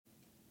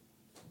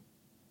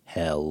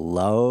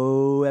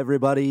Hello,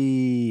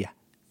 everybody.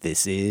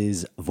 This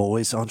is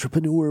Voice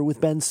Entrepreneur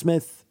with Ben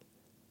Smith.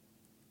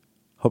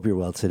 Hope you're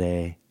well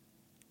today.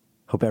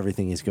 Hope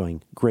everything is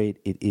going great.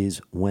 It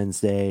is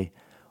Wednesday.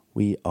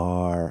 We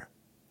are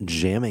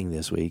jamming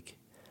this week.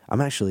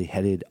 I'm actually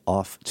headed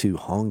off to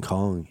Hong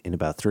Kong in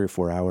about 3 or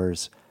 4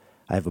 hours.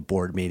 I have a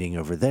board meeting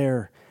over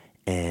there,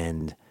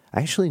 and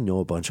I actually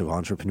know a bunch of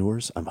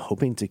entrepreneurs. I'm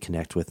hoping to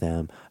connect with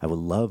them. I would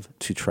love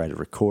to try to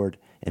record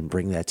and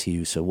bring that to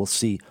you. So we'll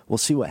see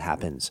what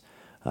happens.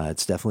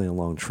 It's definitely a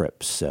long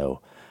trip,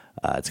 so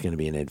it's going to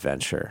be an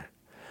adventure.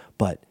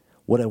 But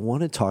what I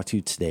want to talk to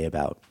you today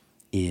about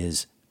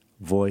is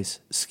voice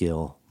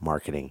skill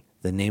marketing,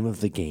 the name of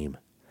the game.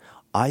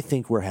 I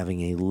think we're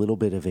having a little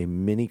bit of a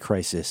mini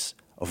crisis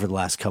over the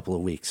last couple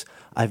of weeks.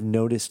 I've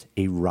noticed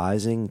a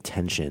rising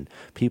tension.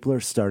 People are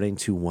starting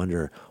to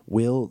wonder,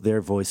 will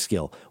their voice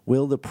skill,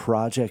 will the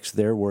projects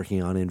they're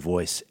working on in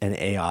voice and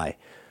AI,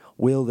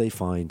 will they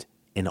find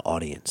an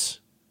audience?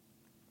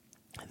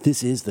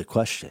 This is the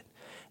question.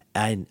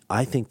 And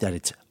I think that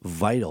it's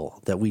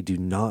vital that we do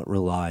not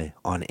rely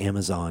on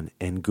Amazon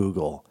and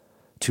Google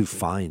to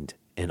find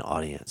an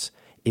audience.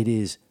 It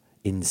is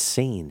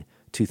insane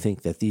to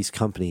think that these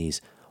companies,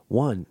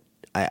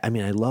 I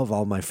love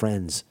all my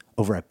friends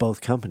over at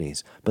both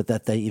companies, but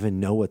that they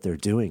even know what they're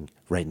doing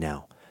right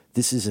now.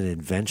 This is an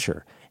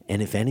adventure.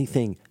 And if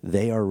anything,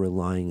 they are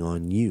relying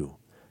on you.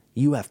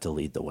 You have to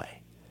lead the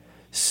way.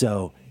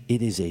 So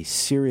it is a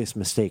serious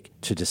mistake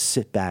to just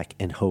sit back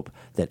and hope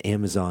that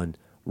Amazon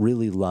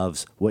really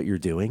loves what you're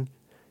doing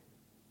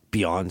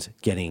beyond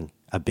getting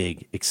a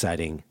big,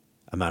 exciting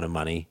amount of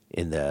money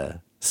in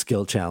the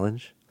skill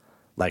challenge,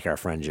 like our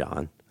friend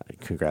John.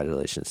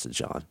 Congratulations to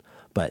John.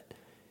 But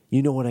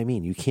you know what I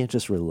mean. You can't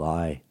just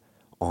rely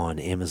on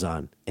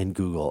Amazon and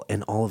Google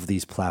and all of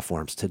these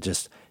platforms to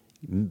just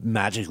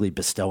magically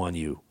bestow on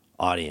you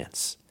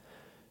audience.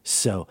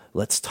 So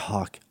let's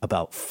talk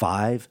about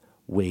 5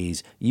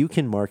 ways you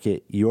can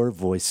market your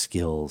voice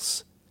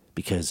skills,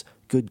 because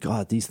good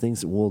God, these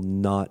things will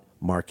not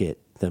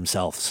market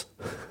themselves.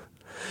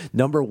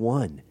 Number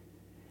 1,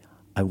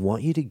 I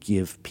want you to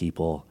give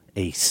people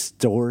a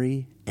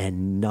story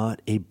and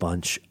not a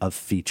bunch of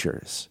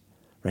features,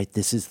 right?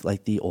 This is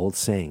like the old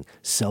saying,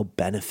 sell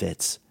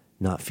benefits,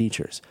 not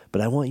features.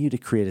 But I want you to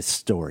create a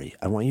story.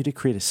 I want you to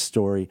create a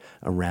story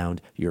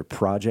around your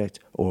project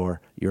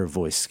or your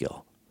voice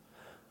skill.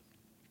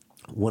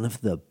 One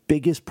of the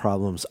biggest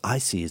problems I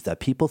see is that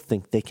people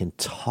think they can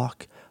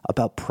talk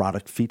about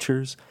product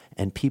features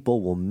and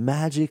people will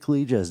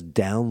magically just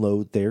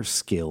download their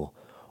skill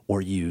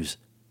or use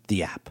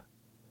the app.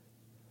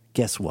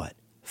 Guess what?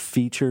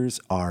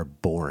 Features are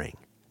boring.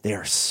 They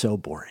are so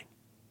boring.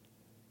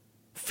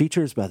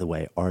 Features, by the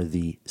way, are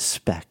the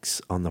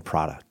specs on the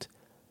product.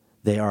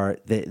 They are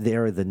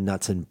the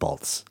nuts and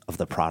bolts of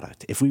the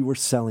product. If we were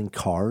selling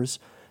cars,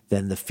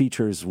 then the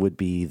features would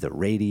be the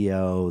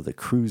radio, the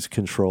cruise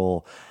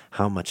control,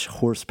 how much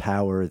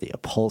horsepower, the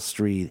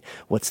upholstery,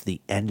 what's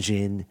the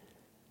engine.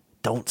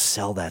 Don't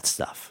sell that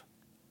stuff.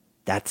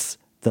 That's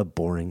the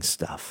boring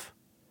stuff.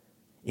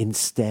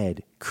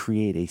 Instead,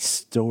 create a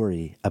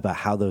story about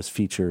how those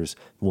features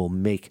will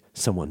make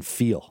someone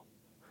feel.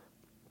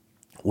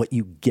 What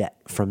you get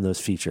from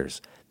those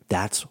features,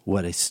 that's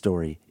what a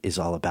story is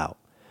all about.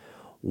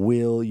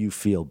 Will you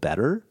feel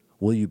better?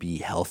 Will you be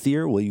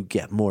healthier? Will you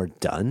get more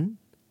done?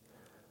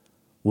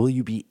 Will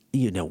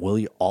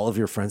all of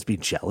your friends be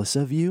jealous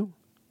of you?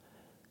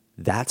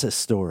 That's a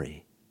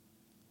story.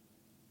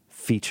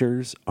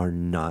 Features are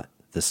not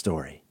the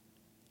story.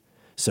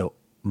 So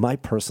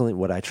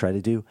what I try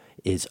to do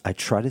is I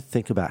try to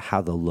think about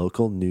how the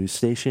local news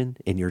station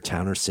in your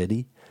town or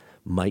city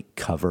might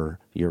cover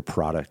your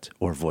product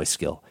or voice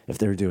skill if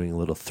they're doing a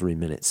little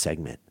 3-minute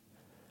segment.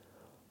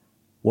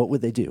 What would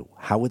they do?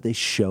 How would they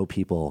show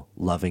people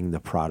loving the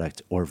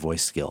product or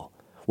voice skill?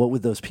 What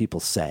would those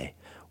people say?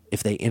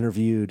 If they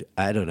interviewed,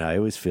 I don't know, I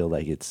always feel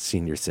like it's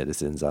senior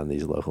citizens on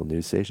these local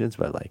news stations,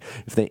 but like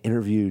if they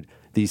interviewed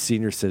these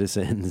senior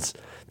citizens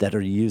that are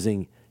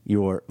using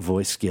your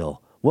voice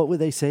skill, what would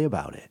they say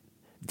about it?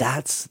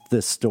 That's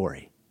the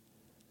story.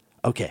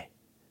 Okay.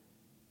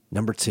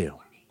 Number 2,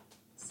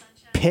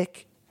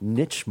 pick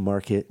niche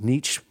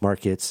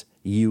markets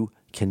you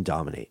can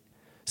dominate.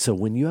 So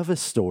when you have a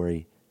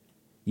story,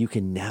 you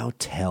can now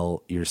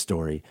tell your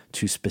story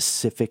to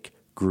specific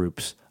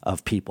groups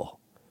of people.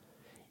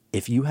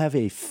 If you have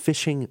a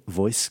fishing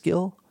voice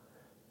skill,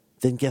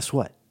 then guess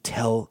what?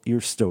 Tell your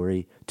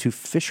story to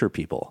fisher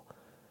people.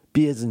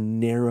 Be as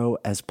narrow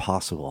as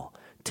possible.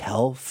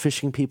 Tell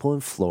fishing people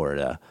in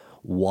Florida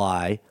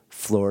why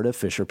Florida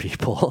fisher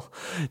people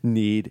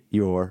need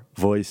your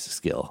voice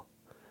skill.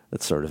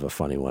 That's sort of a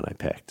funny one I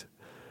picked.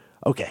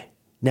 Okay,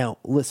 now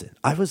listen,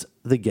 I was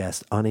the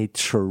guest on a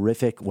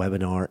terrific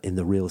webinar in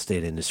the real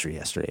estate industry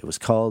yesterday. It was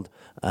called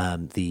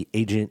The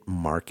Agent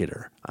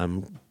Marketer.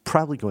 I'm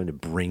probably going to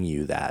bring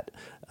you that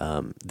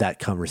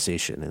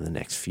conversation in the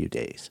next few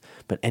days.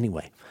 But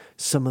anyway,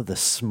 some of the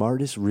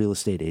smartest real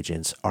estate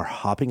agents are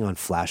hopping on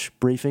flash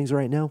briefings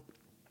right now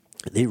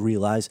They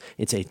realize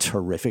it's a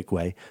terrific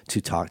way to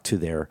talk to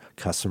their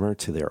customer,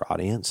 to their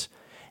audience.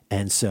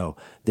 And so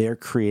they're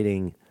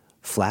creating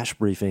flash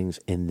briefings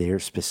in their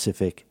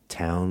specific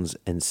towns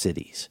and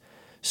cities.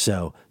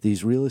 So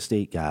these real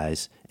estate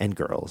guys and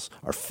girls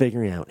are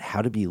figuring out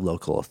how to be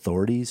local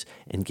authorities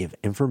and give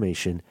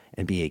information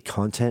and be a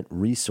content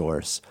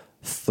resource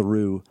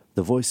through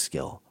the voice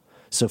skill.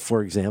 So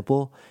for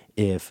example,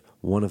 if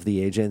one of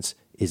the agents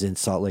is in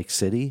Salt Lake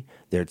City,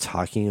 they're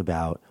talking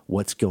about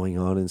what's going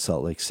on in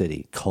Salt Lake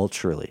City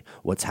culturally,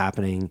 what's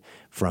happening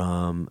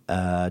from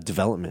a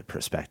development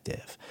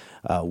perspective,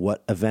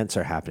 what events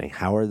are happening,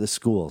 how are the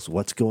schools,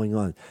 what's going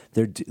on.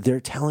 They're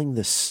telling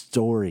the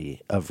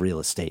story of real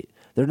estate.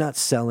 They're not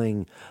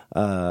selling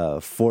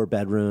 4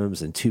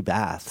 bedrooms and 2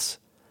 baths.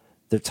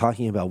 They're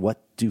talking about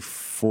what do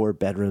 4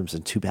 bedrooms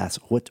and 2 baths,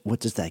 what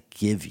does that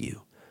give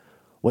you?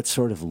 What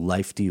sort of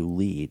life do you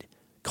lead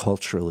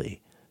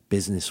culturally,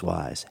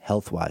 business-wise,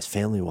 health-wise,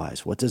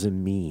 family-wise? What does it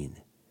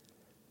mean?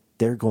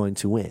 They're going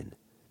to win.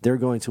 They're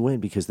going to win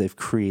because they've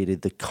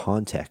created the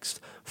context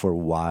for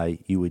why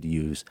you would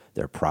use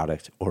their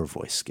product or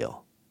voice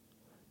skill.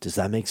 Does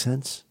that make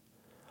sense?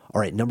 All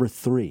right, number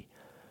 3.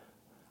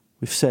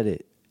 We've said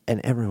it,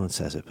 and everyone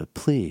says it, but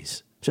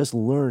please just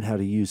learn how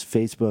to use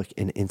Facebook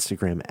and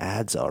Instagram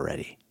ads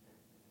already.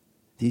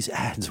 These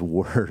ads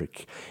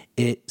work.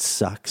 It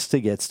sucks to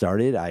get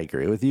started. I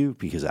agree with you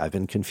because I've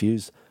been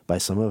confused by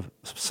some of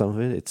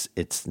it.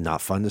 It's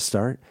not fun to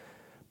start,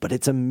 but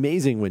it's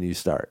amazing when you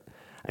start.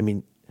 I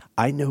mean,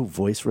 I know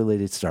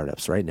voice-related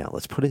startups right now.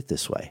 Let's put it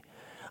this way.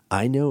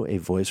 I know a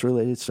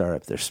voice-related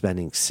startup. They're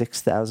spending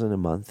 $6,000 a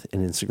month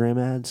in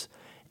Instagram ads,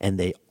 and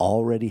they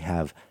already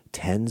have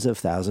tens of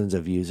thousands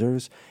of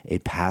users, a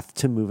path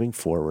to moving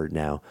forward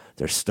now.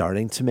 They're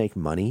starting to make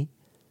money.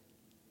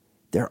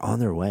 They're on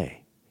their way.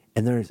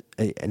 And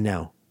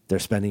now they're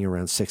spending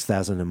around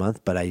 $6,000 a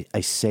month, but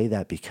I say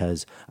that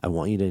because I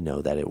want you to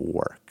know that it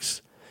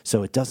works.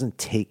 So it doesn't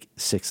take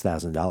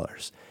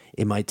 $6,000.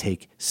 It might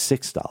take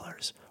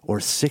 $6 or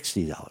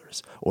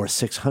 $60 or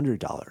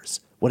 $600,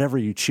 whatever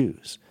you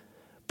choose,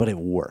 but it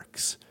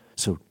works.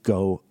 So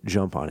go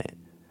jump on it.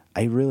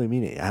 I really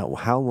mean it.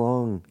 How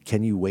long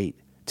can you wait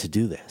to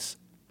do this?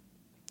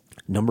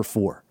 Number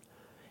 4,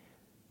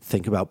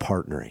 think about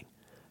partnering.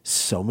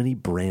 So many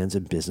brands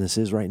and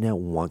businesses right now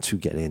want to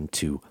get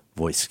into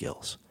voice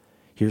skills.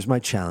 Here's my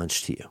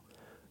challenge to you.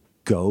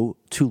 Go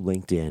to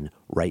LinkedIn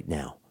right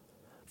now.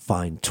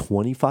 Find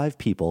 25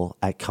 people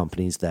at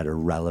companies that are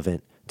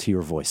relevant to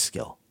your voice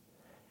skill.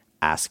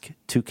 Ask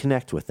to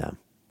connect with them.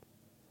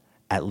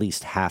 At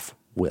least half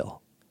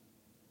will,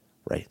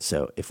 right?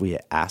 So if we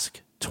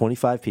ask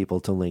 25 people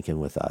to link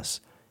in with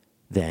us,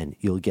 then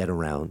you'll get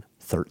around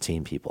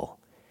 13 people.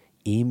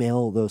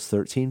 Email those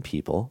 13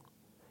 people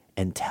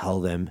and tell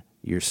them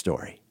your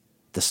story,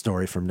 the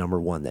story from number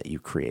 1 that you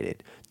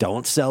created.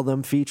 Don't sell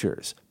them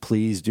features.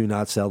 Please do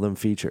not sell them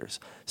features.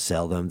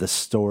 Sell them the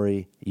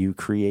story you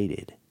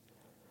created.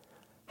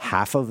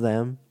 Half of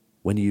them,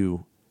 when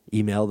you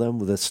email them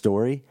with a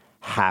story,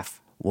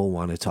 half will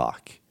want to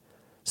talk.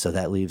 So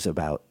that leaves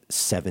about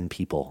 7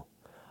 people.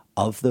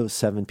 Of those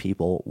 7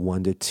 people,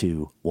 1 to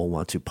 2 will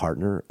want to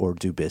partner or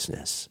do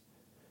business.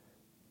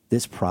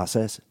 This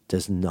process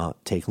does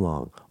not take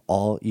long.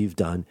 All you've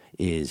done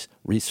is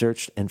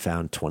researched and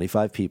found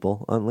 25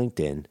 people on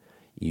LinkedIn.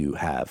 You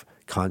have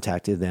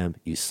contacted them,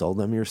 you sold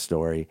them your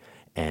story,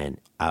 and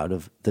out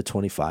of the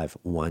 25,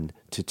 1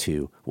 to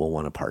 2 will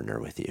want to partner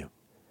with you.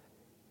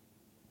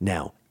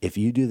 Now, if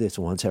you do this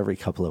once every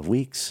couple of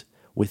weeks,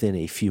 within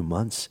a few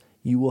months,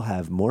 you will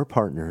have more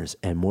partners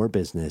and more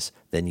business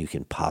than you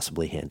can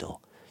possibly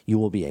handle. You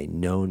will be a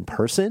known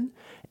person,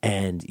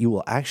 and you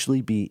will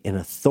actually be an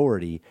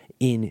authority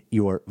in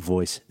your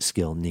voice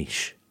skill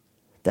niche.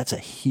 That's a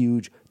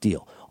huge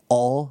deal.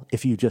 All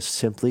if you just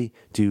simply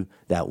do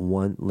that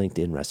one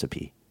LinkedIn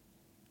recipe.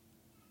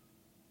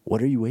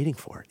 What are you waiting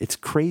for? It's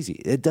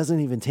crazy. It doesn't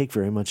even take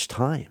very much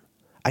time.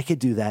 I could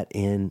do that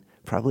in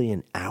probably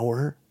an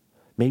hour,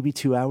 maybe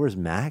 2 hours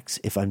max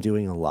if I'm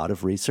doing a lot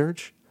of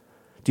research.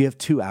 Do you have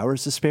 2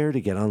 hours to spare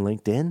to get on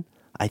LinkedIn?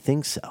 I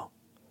think so.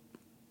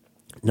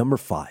 Number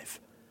 5,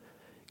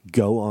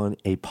 go on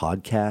a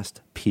podcast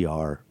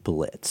PR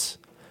blitz.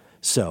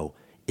 So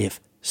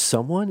if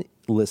someone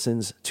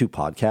listens to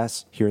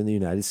podcasts here in the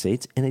United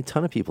States, and a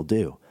ton of people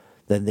do,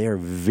 then they're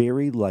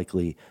very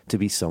likely to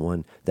be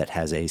someone that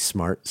has a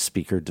smart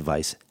speaker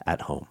device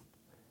at home.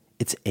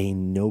 It's a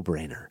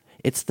no-brainer.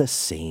 It's the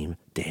same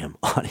damn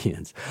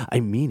audience. I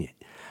mean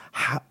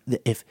it.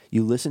 If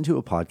you listen to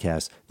a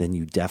podcast, then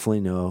you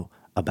definitely know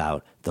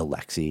about the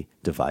Lexi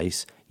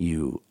device.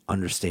 You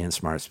understand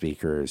smart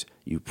speakers.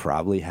 You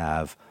probably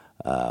have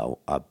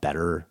a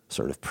better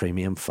sort of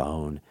premium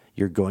phone.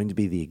 You're going to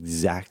be the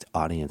exact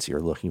audience you're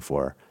looking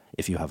for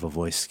if you have a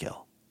voice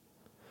skill.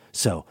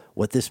 So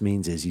what this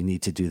means is you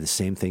need to do the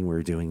same thing we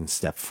were doing in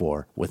step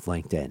 4 with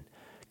LinkedIn.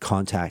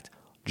 Contact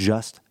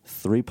just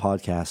 3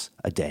 podcasts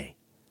a day.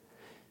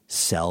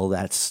 Sell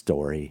that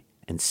story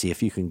and see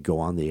if you can go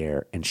on the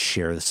air and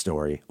share the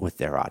story with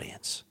their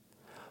audience.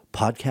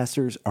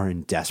 Podcasters are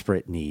in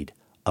desperate need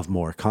of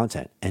more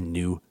content and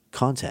new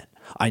content.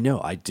 I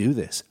know I do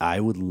this. I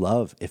would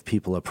love if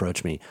people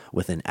approach me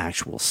with an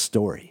actual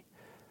story.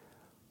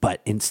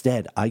 But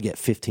instead, I get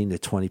 15 to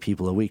 20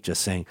 people a week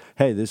just saying,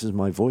 hey, this is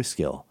my voice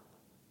skill.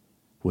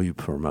 Will you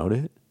promote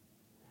it?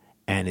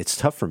 And it's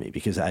tough for me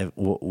because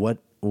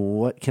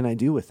what can I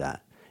do with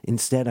that?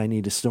 Instead, I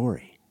need a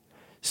story.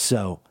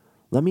 So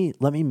let me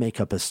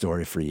make up a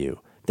story for you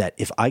that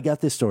if I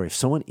got this story, if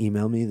someone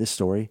emailed me this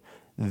story,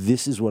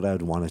 this is what I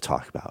would want to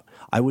talk about.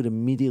 I would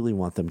immediately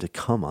want them to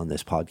come on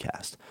this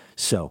podcast.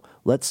 So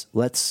let's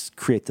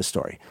create the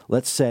story.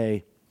 Let's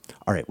say,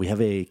 all right, we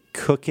have a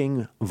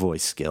cooking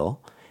voice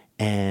skill.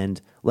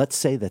 And let's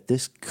say that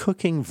this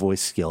cooking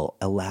voice skill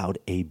allowed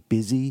a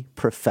busy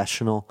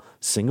professional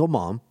single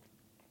mom,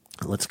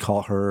 let's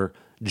call her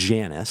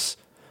Janice.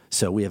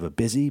 So we have a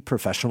busy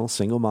professional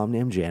single mom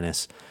named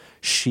Janice.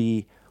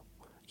 She,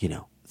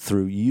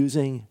 through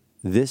using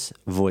this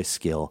voice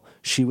skill,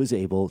 she was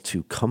able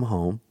to come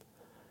home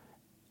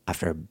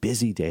after a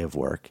busy day of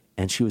work,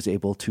 and she was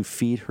able to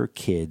feed her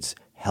kids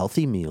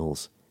healthy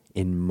meals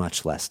in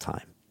much less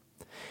time.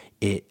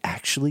 It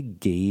actually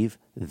gave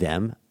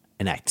them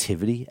an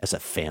activity as a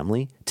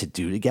family to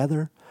do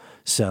together.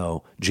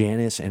 So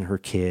Janice and her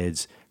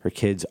kids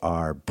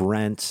are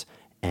Brent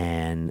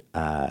and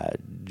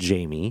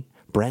Jamie.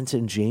 Brent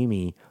and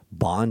Jamie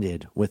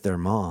bonded with their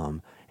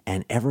mom,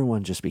 and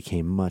everyone just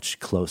became much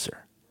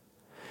closer.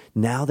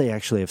 Now they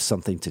actually have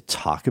something to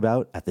talk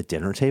about at the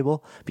dinner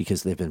table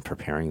because they've been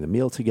preparing the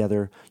meal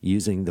together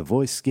using the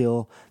voice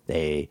skill.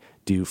 They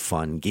do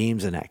fun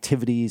games and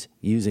activities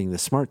using the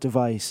smart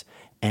device.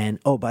 And,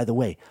 oh, by the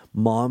way,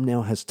 mom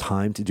now has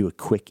time to do a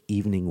quick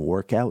evening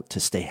workout to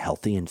stay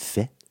healthy and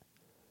fit.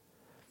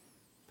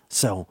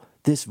 So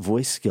this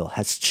voice skill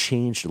has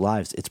changed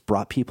lives. It's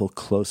brought people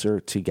closer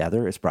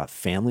together. It's brought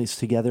families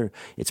together.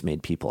 It's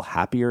made people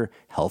happier,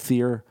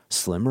 healthier,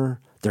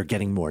 slimmer. They're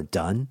getting more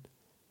done.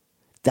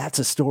 That's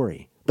a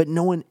story. But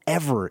no one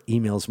ever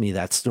emails me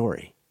that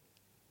story.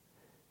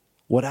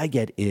 What I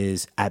get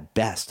is, at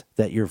best,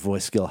 that your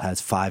voice skill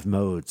has 5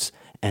 modes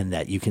and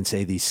that you can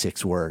say these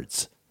 6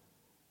 words.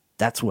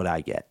 That's what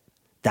I get.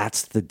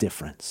 That's the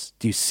difference.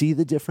 Do you see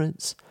the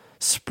difference?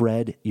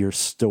 Spread your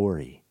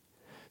story.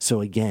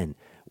 So again,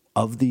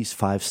 of these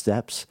 5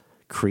 steps,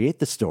 create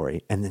the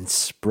story and then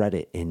spread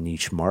it in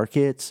niche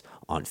markets,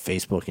 on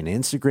Facebook and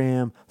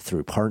Instagram,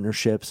 through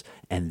partnerships,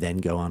 and then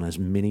go on as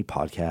many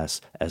podcasts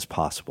as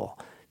possible.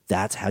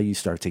 That's how you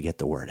start to get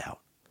the word out.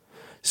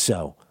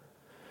 So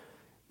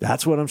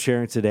that's what I'm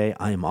sharing today.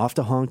 I am off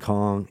to Hong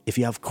Kong. If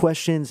you have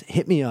questions,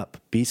 hit me up,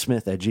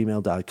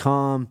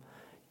 bsmith@gmail.com.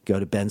 Go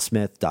to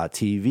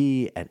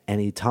bensmith.tv at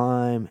any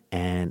time,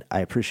 and I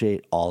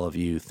appreciate all of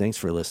you. Thanks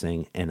for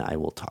listening, and I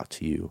will talk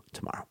to you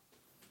tomorrow.